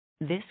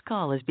This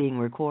call is being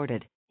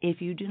recorded.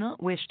 If you do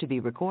not wish to be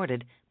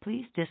recorded,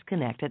 please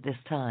disconnect at this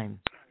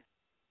time.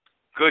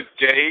 Good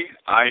day.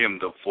 I am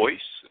the voice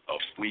of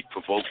We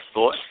Provoke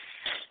Thought.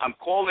 I'm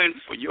calling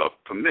for your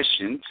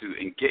permission to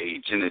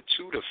engage in a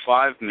 2 to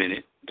 5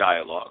 minute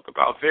dialogue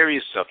about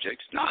various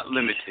subjects, not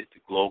limited to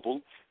global,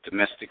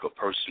 domestic, or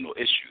personal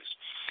issues.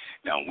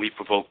 Now, We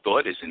Provoke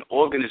Thought is an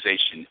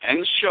organization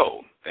and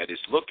show that is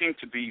looking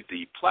to be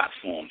the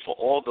platform for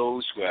all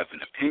those who have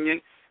an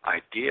opinion,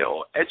 idea,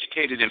 or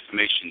educated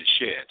information to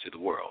share to the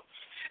world,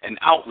 an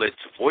outlet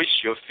to voice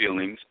your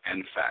feelings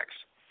and facts.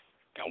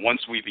 Now,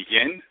 once we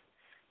begin,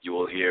 you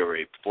will hear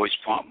a voice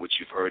prompt, which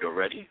you've heard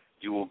already.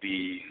 You will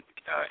be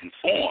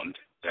informed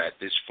that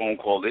this phone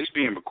call is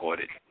being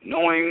recorded,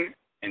 knowing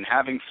and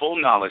having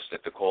full knowledge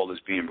that the call is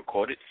being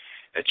recorded,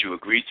 that you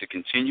agree to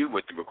continue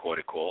with the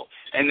recorded call,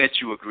 and that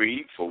you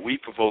agree for We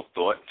Provoke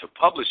Thought to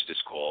publish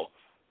this call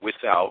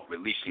without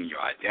releasing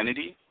your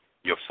identity,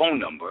 your phone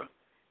number,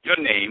 your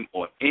name,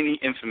 or any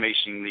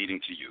information leading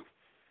to you.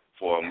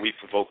 For We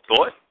Provoke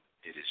Thought,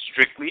 it is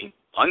strictly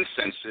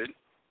uncensored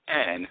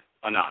and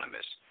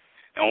anonymous.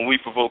 And on We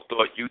Provoke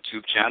Thought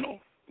YouTube channel,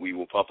 we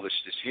will publish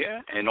this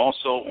here, and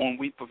also on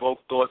We Provoke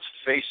Thought's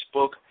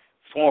Facebook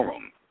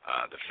forum,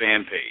 the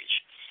fan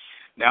page.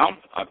 Now,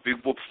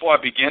 before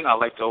I begin, I'd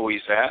like to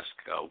always ask,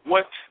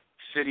 what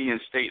city and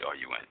state are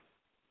you in?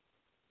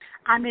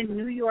 I'm in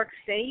New York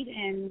State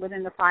and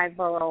within the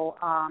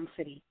 5-borough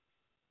city.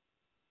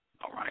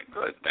 All right,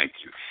 good. Thank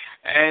you.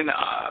 And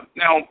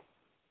now,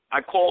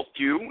 I called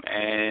you,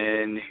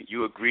 and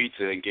you agreed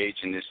to engage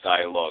in this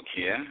dialogue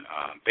here.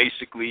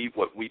 Basically,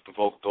 what We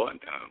Provoke Thought,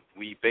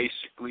 we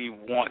basically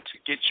want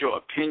to get your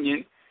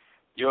opinion,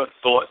 your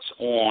thoughts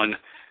on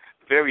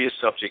various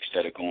subjects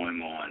that are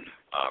going on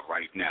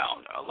right now.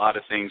 A lot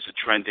of things are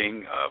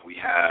trending. We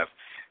have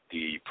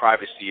the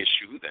privacy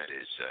issue that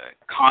is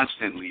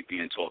constantly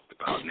being talked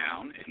about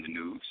now in the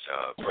news.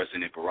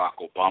 President Barack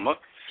Obama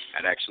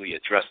had actually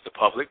addressed the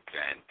public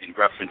and in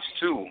reference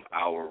to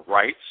our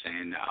rights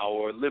and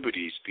our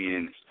liberties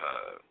being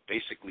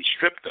basically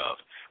stripped of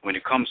when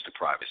it comes to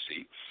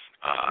privacy.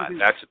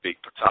 That's a big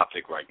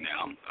topic right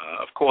now.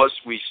 Of course,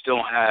 we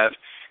still have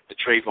the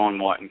Trayvon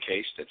Martin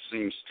case that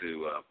seems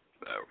to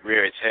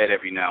rear its head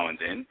every now and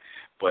then.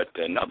 But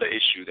another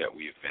issue that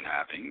we've been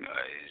having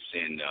is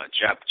in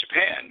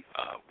Japan.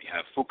 We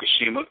have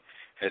Fukushima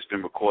has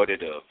been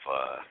recorded of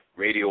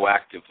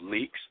radioactive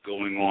leaks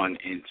going on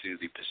into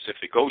the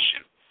Pacific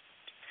Ocean.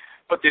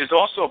 But there's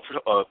also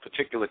a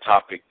particular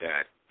topic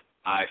that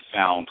I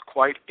found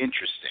quite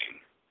interesting,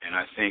 and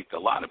I think a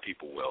lot of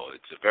people will.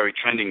 It's a very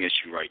trending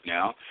issue right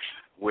now,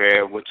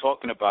 where we're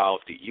talking about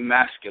the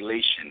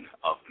emasculation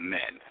of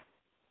men,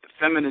 the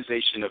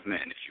feminization of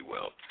men, if you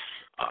will.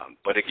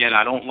 But again,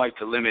 I don't like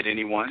to limit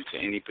anyone to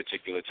any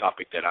particular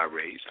topic that I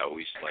raise. I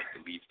always like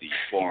to leave the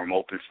forum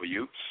open for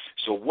you.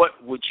 So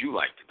what would you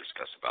like to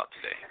discuss about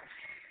today?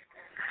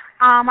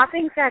 I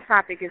think that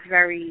topic is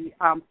very,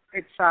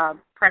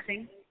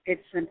 pressing.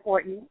 It's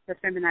important, the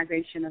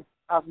feminization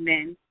of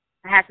men.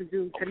 It has to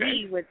do, to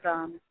me, with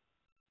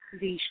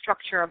the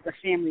structure of the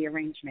family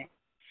arrangement.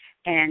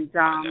 And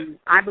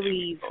I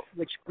believe,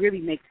 which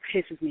really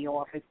pisses me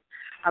off, is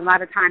a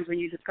lot of times when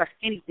you discuss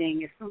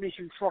anything, as soon as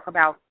you talk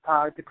about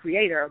the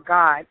Creator,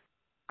 God,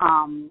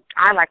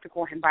 I like to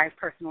call him by his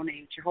personal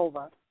name,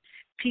 Jehovah,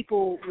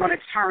 people want to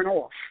turn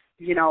off.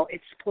 You know,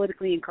 it's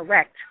politically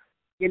incorrect,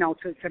 you know,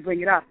 to bring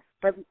it up.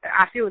 But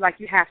I feel like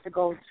you have to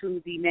go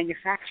to the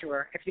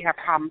manufacturer if you have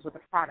problems with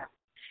the product.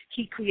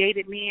 He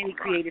created man, he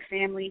created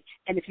family,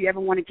 and if you ever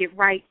want to get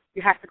right,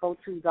 you have to go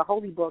to the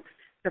holy books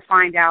to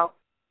find out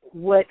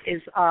what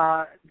is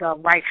the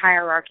right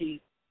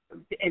hierarchy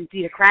and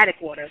theocratic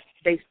order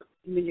based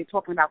when you're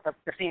talking about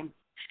the family.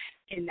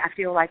 And I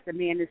feel like the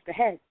man is the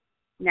head.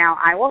 Now,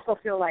 I also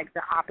feel like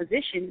the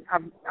opposition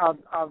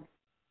of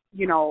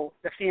you know,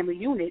 the family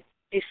unit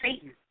is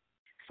Satan.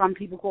 Some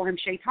people call him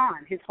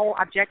Shaitan. His whole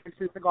objective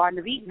since the Garden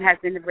of Eden has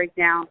been to break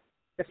down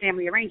the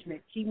family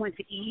arrangement. He went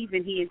to Eve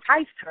and he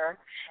enticed her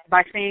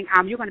by saying,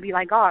 you're going to be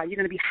like God. You're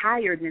going to be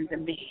higher than the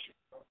man.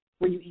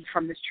 When you eat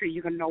from this tree,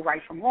 you're going to know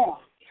right from wrong.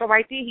 So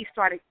right there he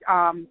started,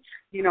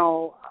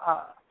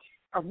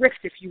 a rift,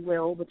 if you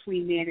will,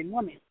 between man and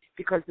woman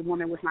because the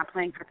woman was not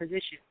playing her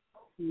position.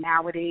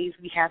 Nowadays,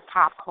 we have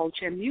pop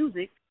culture and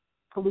music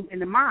polluting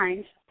the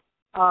minds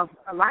of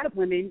a lot of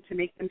women to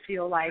make them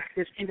feel like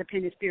this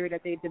independent spirit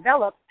that they've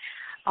developed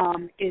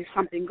is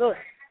something good.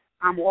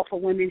 I'm all for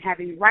women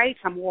having rights.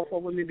 I'm all for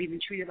women being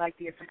treated like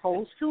they're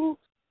supposed to,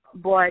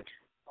 but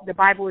the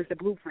Bible is the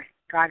blueprint.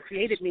 God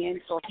created man,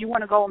 so if you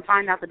want to go and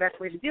find out the best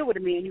way to deal with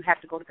a man, you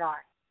have to go to God.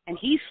 And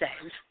he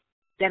says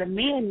that a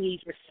man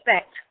needs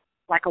respect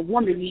like a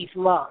woman needs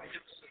love.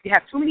 You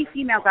have too many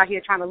females out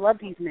here trying to love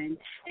these men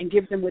and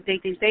give them what they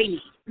think they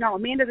need. No, a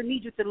man doesn't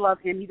need you to love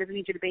him. He doesn't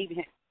need you to baby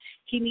him.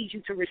 He needs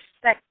you to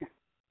respect him.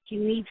 He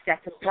needs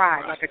that to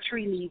thrive, like a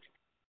tree needs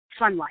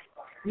sunlight.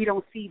 We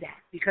don't see that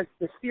because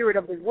the spirit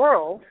of the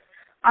world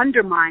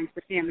undermines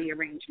the family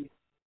arrangement,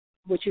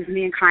 which is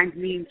mankind's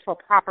means for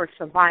proper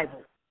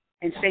survival.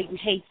 And Satan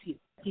hates you.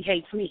 He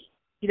hates me.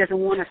 He doesn't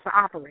want us to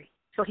operate.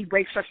 So he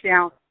breaks us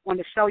down on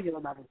the cellular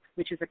level,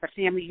 which is at the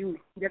family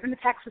unit. He doesn't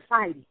attack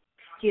society.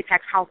 He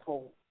attacks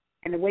household.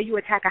 And the way you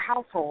attack a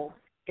household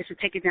is to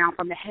take it down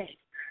from the head.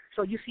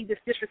 So you see this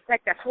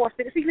disrespect that's forced.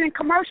 It's even in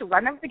commercials.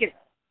 I'll never forget it.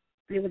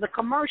 There was a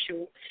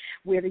commercial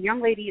where the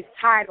young lady is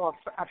tied, or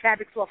a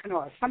fabric softener,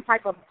 or some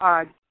type of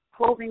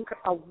clothing,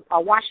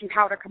 a washing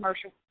powder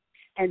commercial,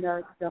 and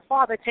the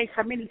father takes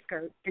her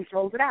miniskirt and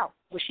throws it out.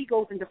 Well, she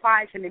goes and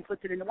defies him and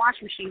puts it in the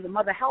washing machine. The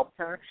mother helps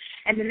her,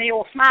 and then they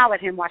all smile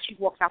at him while she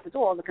walks out the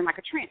door looking like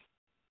a tramp.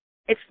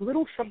 It's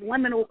little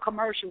subliminal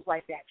commercials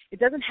like that. It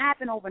doesn't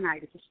happen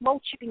overnight. It's a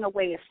slow chipping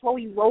away, a slow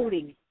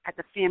eroding at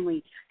the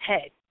family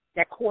head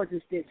that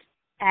causes this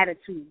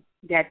attitude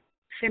that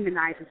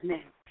feminizes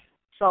men.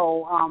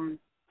 So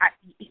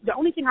the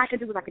only thing I can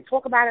do is I can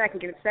talk about it, I can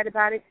get upset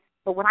about it,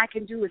 but what I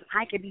can do is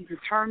I can be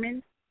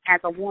determined as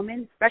a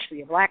woman,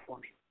 especially a black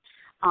woman,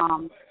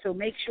 to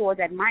make sure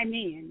that my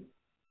man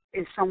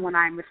is someone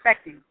I'm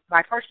respecting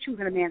by first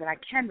choosing a man that I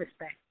can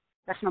respect.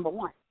 That's number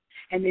one.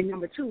 And then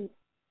number two,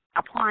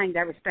 applying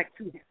that respect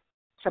to him,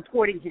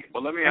 supporting him.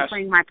 Well, let me ask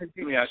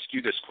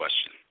you this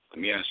question.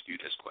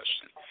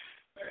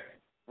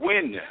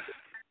 When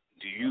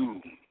do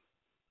you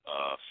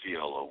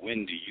feel, or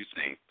when do you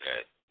think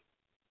that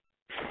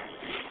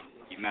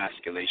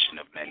emasculation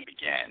of men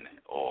began?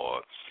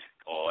 Or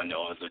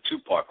no, it's a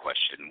two-part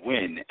question.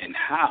 When and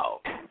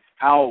how?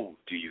 How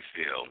do you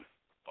feel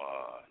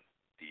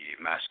the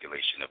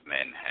emasculation of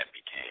men had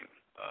became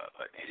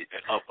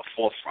a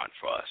forefront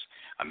for us?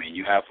 I mean,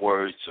 you have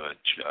words,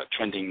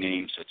 trending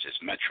names such as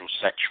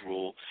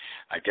metrosexual.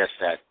 I guess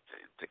that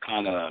to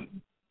kind of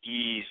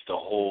ease the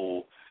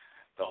whole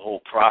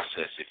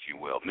process, if you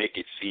will, make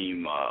it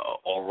seem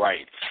all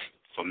right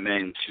for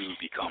men to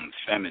become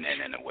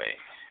feminine in a way.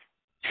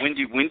 When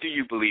do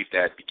you believe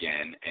that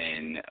began,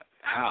 and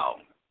how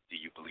do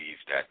you believe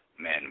that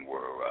men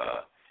were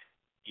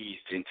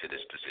eased into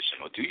this position,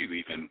 or do you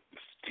even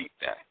think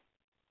that?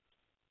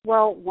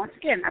 Well, once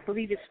again, I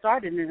believe it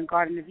started in the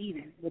Garden of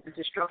Eden with the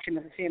destruction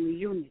of the family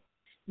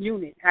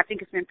unit. I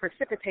think it's been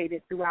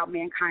precipitated throughout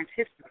mankind's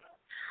history.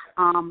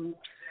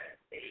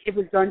 It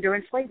was done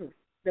during slavery.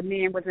 The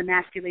man was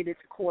emasculated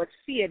to cause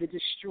fear, to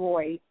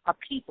destroy a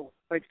people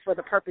for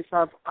the purpose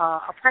of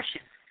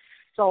oppression.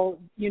 So,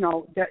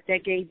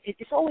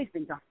 it's always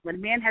been done. When a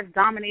man has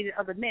dominated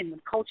other men,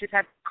 when cultures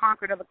have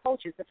conquered other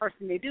cultures, the first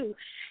thing they do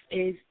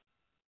is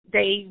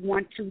they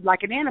want to,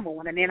 like an animal,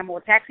 when an animal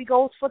attacks, he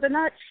goes for the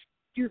nuts.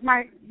 Use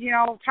my,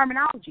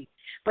 terminology.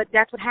 But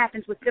that's what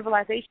happens with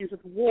civilizations,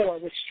 with war,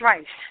 with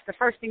strife. The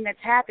first thing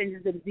that's happened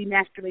is the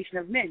demasculation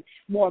of men.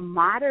 More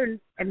modern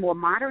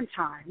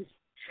times,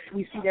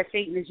 we see that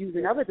Satan is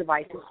using other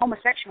devices.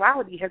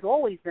 Homosexuality has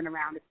always been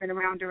around. It's been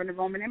around during the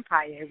Roman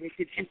Empire.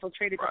 It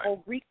infiltrated the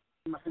whole Greek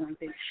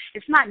thing.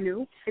 It's not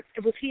new.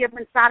 It was here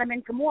when Sodom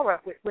and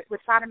Gomorrah,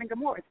 with Sodom and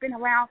Gomorrah. It's been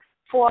around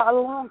for a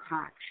long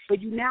time.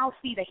 But you now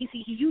see that he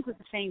uses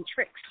the same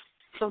tricks.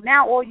 So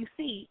now all you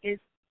see is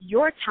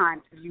your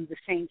time to use the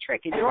same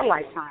trick in your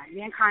lifetime.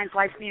 Mankind's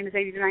lifespan is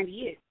 80 to 90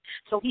 years.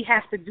 So he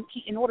has to do,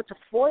 in order to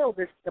foil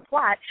the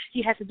plot,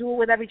 he has to do it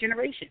with every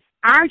generation.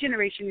 Our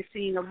generation is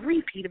seeing a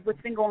repeat of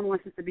what's been going on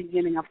since the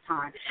beginning of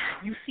time.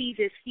 You see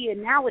this here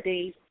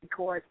nowadays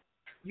because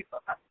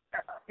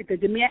the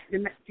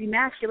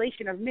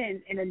demasculation of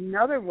men in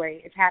another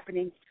way is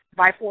happening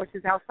by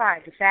forces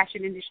outside. The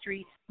fashion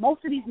industry,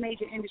 most of these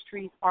major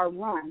industries are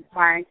run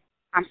by,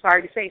 I'm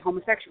sorry to say,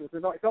 homosexuals.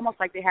 It's almost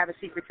like they have a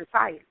secret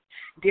society.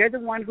 They're the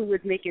one who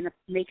is making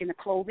the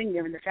clothing.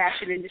 They're in the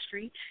fashion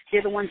industry.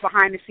 They're the ones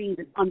behind the scenes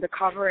and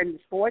undercover in the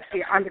sports.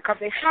 They're undercover.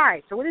 They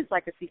hide. So it is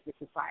like a secret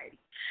society.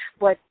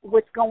 But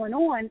what's going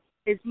on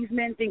is these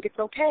men think it's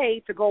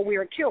okay to go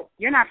wear a kilt.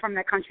 You're not from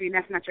that country, and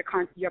that's not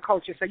your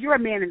culture. So you're a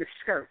man in a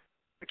skirt.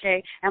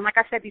 Okay? And like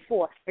I said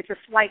before, it's a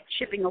slight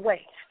chipping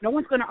away. No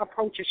one's going to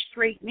approach a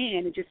straight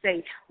man and just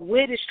say,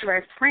 wear this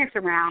dress, prance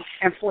around,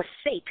 and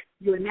forsake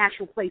your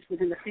natural place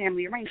within the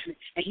family arrangement.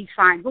 And he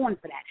signs on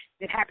for that.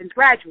 It happens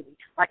gradually,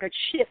 like a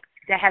ship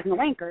that has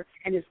no anchor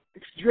and it's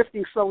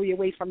drifting slowly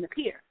away from the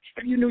pier.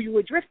 If you knew you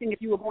were drifting,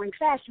 if you were going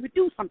fast, you would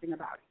do something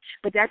about it.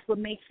 But that's what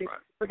makes it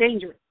so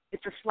dangerous.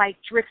 It's a slight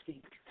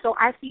drifting. So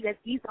I see that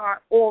these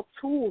are all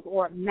tools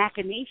or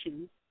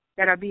machinations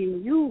that are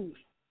being used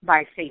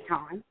by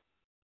Satan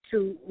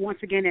to, once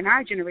again, in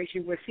our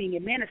generation, we're seeing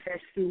it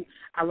manifest through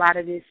a lot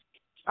of this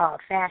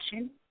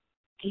fashion,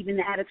 even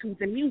the attitudes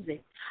in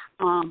music.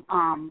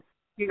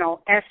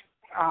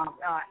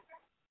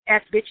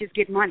 S bitches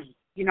get money.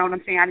 You know what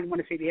I'm saying? I didn't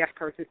want to say the F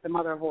curse. It's the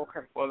mother of all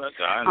curses. Well, I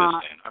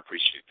understand. I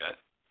appreciate that.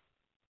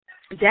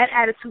 That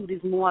attitude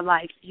is more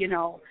like,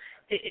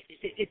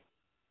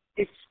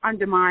 it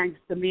undermines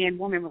the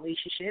man-woman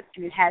relationship,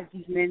 and it has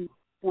these men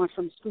on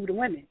some screw to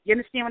women. You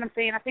understand what I'm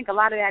saying? I think a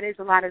lot of that is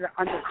a lot of the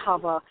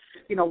undercover,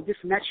 this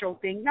metro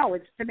thing. No,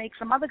 it's to make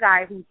some other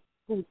guy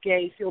who's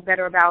gay feel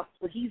better about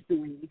what he's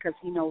doing because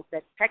he knows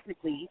that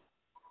technically,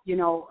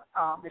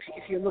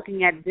 if you're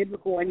looking at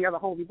biblical and the other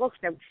holy books,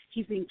 that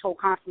he's being told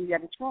constantly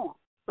that it's wrong.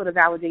 So to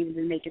validate it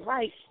and make it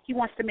right, he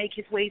wants to make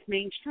his ways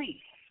mainstream.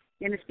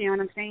 You understand what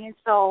I'm saying?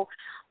 So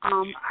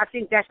I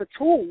think that's a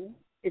tool.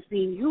 It's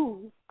being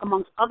used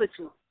amongst other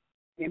tools.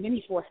 There are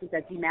many forces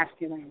that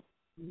demasculine,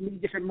 many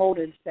different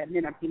motives that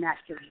men are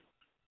demasculine.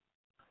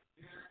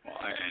 Well,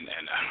 and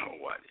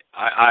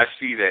I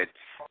see that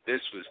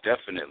this was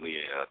definitely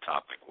a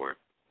topic worth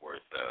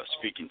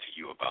speaking to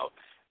you about.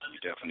 You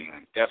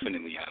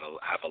definitely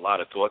have a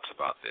lot of thoughts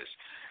about this.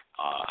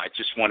 I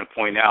just want to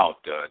point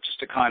out, just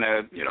to kind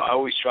of, I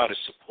always try to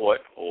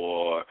support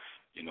or,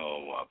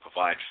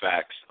 provide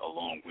facts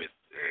along with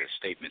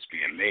statements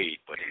being made.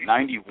 But in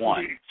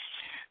 '91,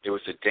 there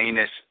was a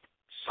Danish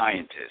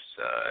scientist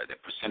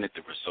that presented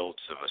the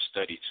results of a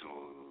study to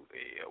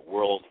a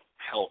World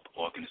Health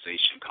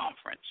Organization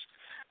conference,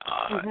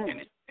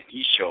 and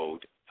he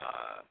showed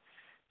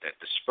that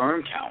the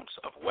sperm counts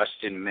of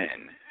Western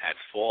men had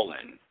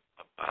fallen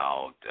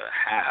about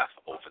half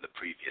over the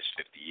previous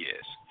 50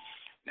 years.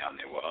 Now,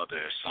 there were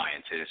other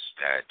scientists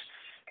that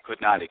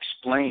could not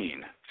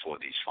explain for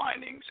these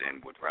findings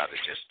and would rather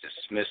just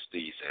dismiss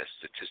these as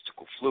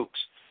statistical flukes.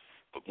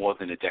 But more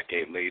than a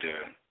decade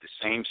later, the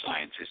same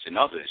scientists and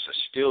others are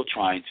still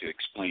trying to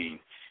explain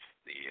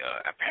the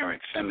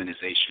apparent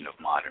feminization of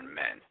modern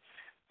men.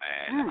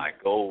 And I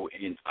go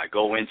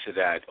into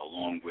that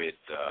along with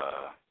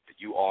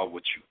you are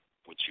what you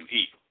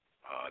eat.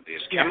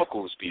 There's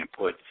chemicals being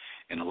put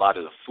in a lot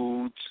of the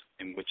foods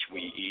in which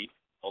we eat,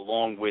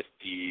 along with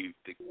the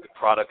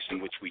products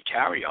in which we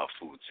carry our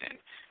foods in.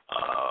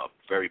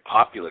 Very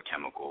popular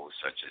chemicals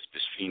such as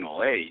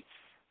bisphenol A,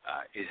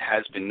 it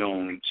has been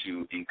known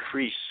to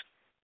increase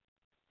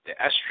the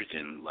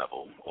estrogen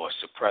level or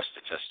suppress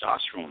the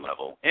testosterone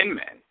level in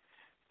men.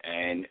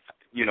 And,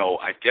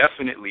 I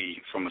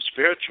definitely, from a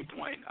spiritual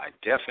point, I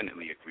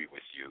definitely agree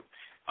with you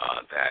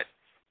that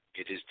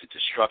it is the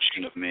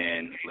destruction of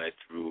man led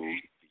through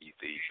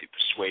the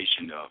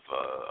persuasion of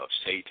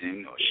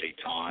Satan or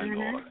Shaitan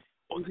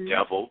or the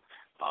devil.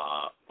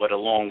 But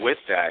along with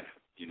that,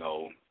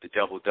 the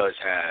devil does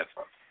have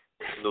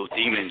little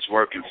demons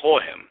working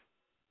for him.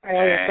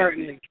 And,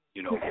 certainly.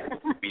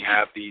 We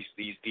have these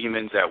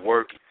demons at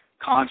work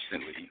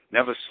constantly,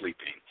 never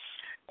sleeping,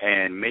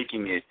 and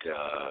making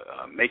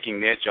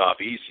their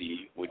job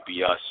easy would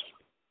be us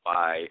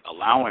by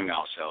allowing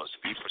ourselves to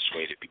be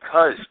persuaded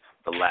because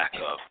the lack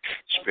of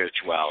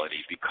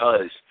spirituality,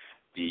 because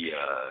the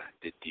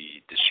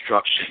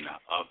destruction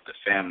of the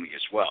family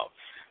as well.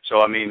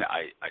 So,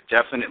 I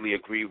definitely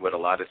agree with a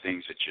lot of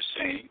things that you're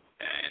saying,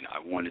 and I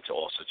wanted to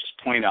also just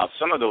point out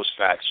some of those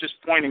facts,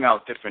 just pointing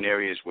out different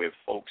areas where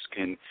folks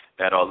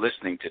that are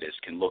listening to this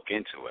can look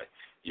into it.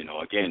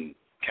 Again,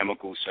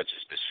 chemicals such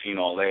as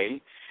bisphenol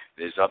A,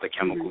 there's other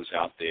chemicals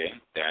out there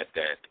that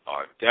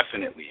are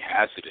definitely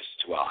hazardous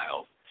to our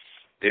health.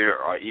 There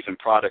are even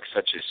products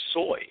such as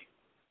soy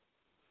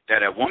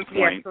that at one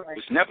point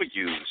was never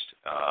used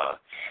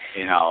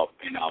in our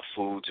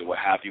foods or what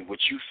have you,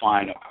 which you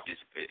find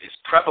is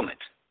prevalent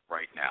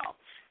right now.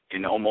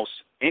 In almost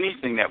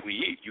anything that we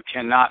eat, you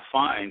cannot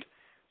find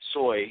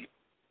soy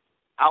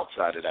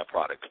outside of that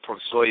product.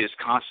 Soy is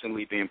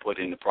constantly being put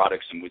in the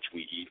products in which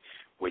we eat,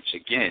 which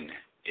again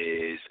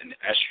is an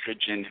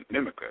estrogen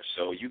mimicker.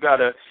 So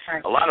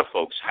a lot of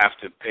folks have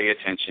to pay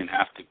attention,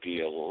 have to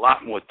be a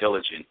lot more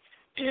diligent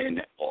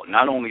in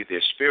not only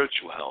their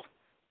spiritual health,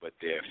 but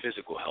their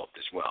physical health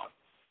as well.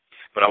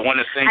 But I want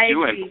to thank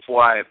you, and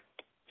before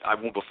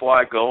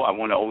I go, I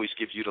want to always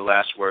give you the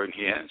last word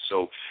here.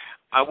 So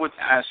I would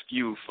ask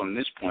you from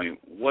this point,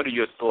 what are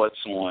your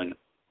thoughts on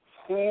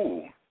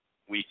who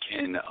we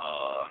can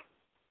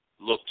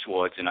look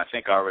towards? And I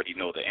think I already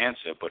know the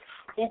answer, but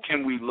who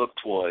can we look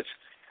towards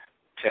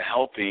to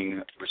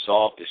helping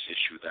resolve this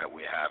issue that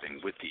we're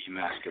having with the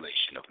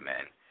emasculation of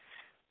men?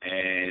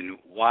 And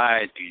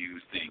why do you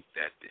think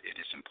that it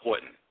is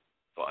important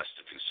for us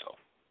to do so?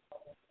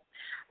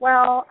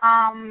 Well,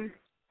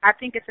 I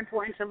think it's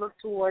important to look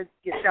towards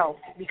yourself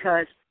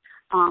because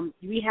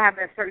we have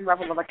a certain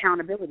level of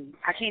accountability.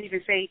 I can't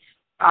even say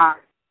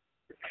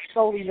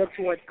solely look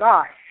towards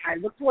God. I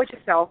look towards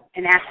yourself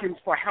and ask Him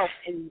for help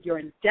in your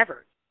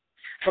endeavors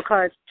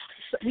because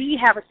we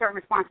have a certain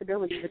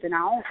responsibility within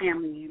our own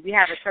family and we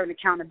have a certain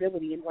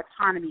accountability and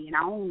autonomy in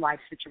our own life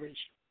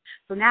situation.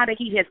 So now that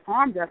He has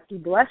armed us through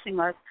blessing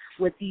us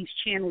with these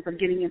channels of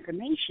getting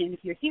information,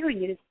 if you're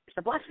hearing it, it's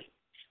a blessing.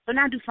 So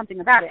now do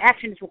something about it.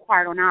 Action is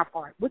required on our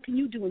part. What can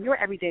you do in your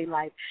everyday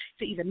life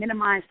to either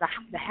minimize the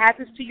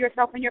hazards to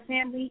yourself and your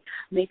family,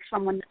 make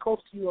someone close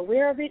to you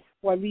aware of it,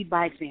 or lead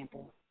by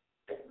example?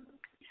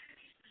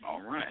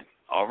 All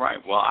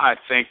right. Well, I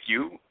thank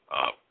you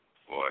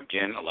for,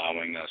 again,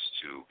 allowing us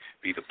to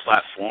be the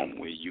platform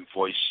where you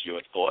voice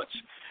your thoughts.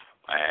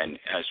 And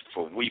as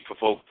for We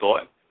Provoke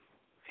Thought,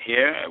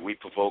 here at We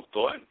Provoke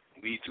Thought,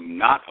 we do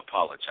not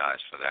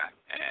apologize for that.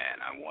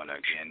 And I want to,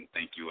 again,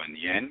 thank you in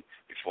the end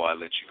before I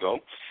let you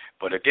go.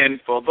 But, again,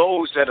 for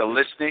those that are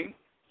listening,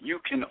 you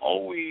can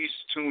always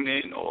tune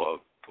in or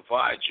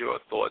provide your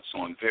thoughts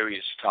on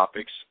various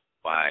topics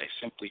by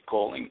simply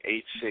calling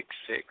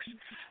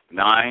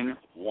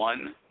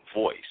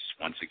 866-91-VOICE.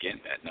 Once again,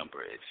 that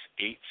number is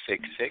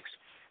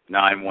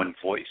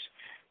 866-91-VOICE.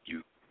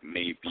 You may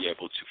may be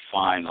able to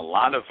find a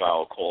lot of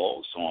our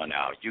calls on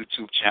our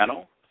YouTube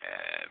channel,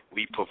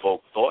 We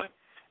Provoke Thought,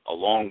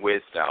 along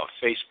with our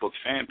Facebook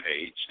fan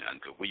page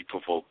under We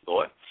Provoke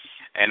Thought,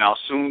 and I'll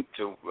soon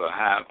to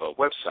have a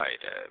website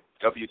at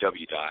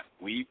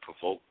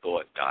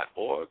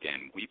www.weprovokethought.org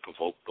and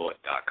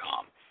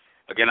weprovokethought.com.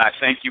 Again, I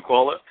thank you,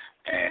 caller,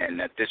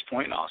 and at this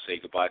point, I'll say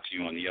goodbye to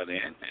you on the other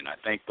end, and I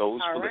thank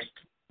those who listened.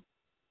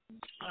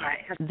 All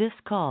right. This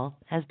call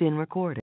has been recorded.